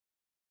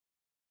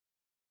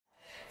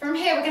From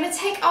here, we're going to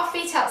take our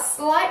feet out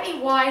slightly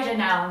wider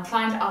now and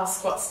find our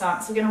squat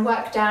stance. We're going to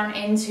work down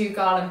into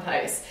Garland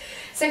pose.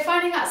 So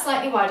finding that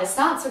slightly wider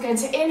stance, we're going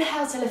to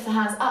inhale to lift the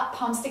hands up,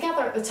 palms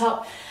together at the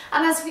top.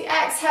 And as we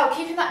exhale,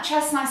 keeping that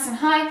chest nice and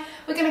high,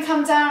 we're going to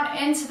come down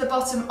into the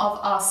bottom of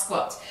our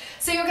squat.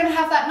 So you're going to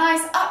have that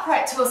nice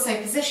upright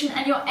torso position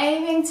and you're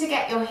aiming to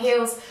get your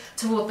heels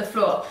toward the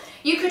floor.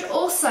 You could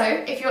also,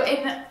 if you're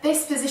in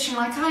this position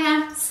like I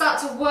am,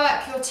 start to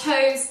work your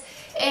toes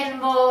in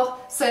more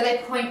so they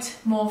point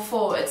more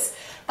forwards.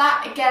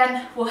 That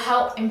again will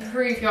help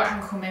improve your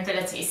ankle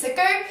mobility. So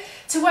go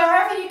to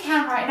wherever you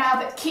can right now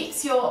that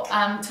keeps your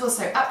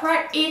torso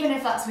upright, even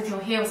if that's with your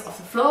heels off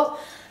the floor.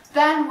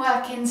 Then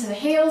work into the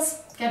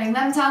heels, getting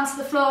them down to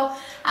the floor,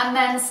 and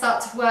then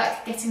start to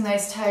work getting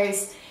those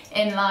toes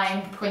in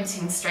line,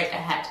 pointing straight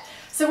ahead.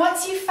 So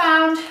once you've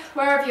found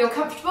wherever you're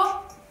comfortable,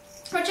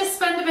 we'll just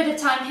spend a bit of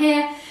time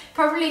here.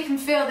 Probably you can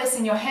feel this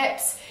in your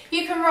hips.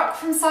 You can rock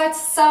from side to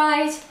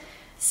side,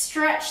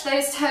 stretch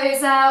those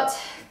toes out,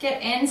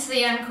 get into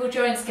the ankle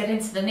joints, get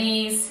into the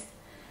knees.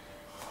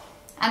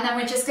 And then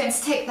we're just going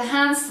to take the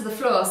hands to the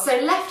floor. So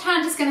left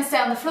hand is going to stay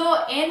on the floor.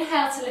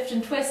 Inhale to lift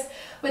and twist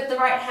with the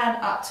right hand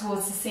up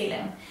towards the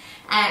ceiling.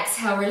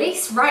 Exhale,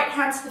 release, right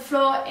hand to the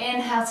floor.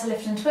 Inhale to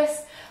lift and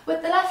twist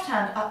with the left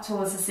hand up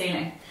towards the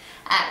ceiling.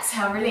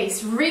 Exhale,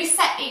 release,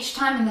 reset each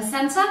time in the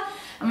center.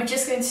 And we're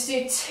just going to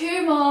do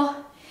 2 more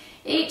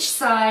each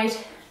side,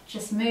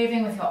 just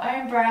moving with your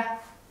own breath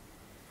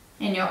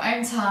in your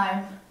own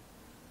time.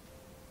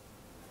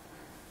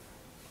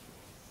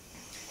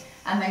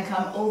 And then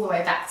come all the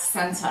way back to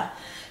center.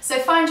 So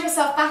find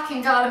yourself back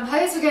in Garland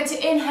pose. We're going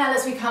to inhale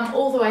as we come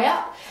all the way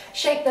up,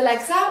 shake the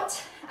legs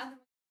out,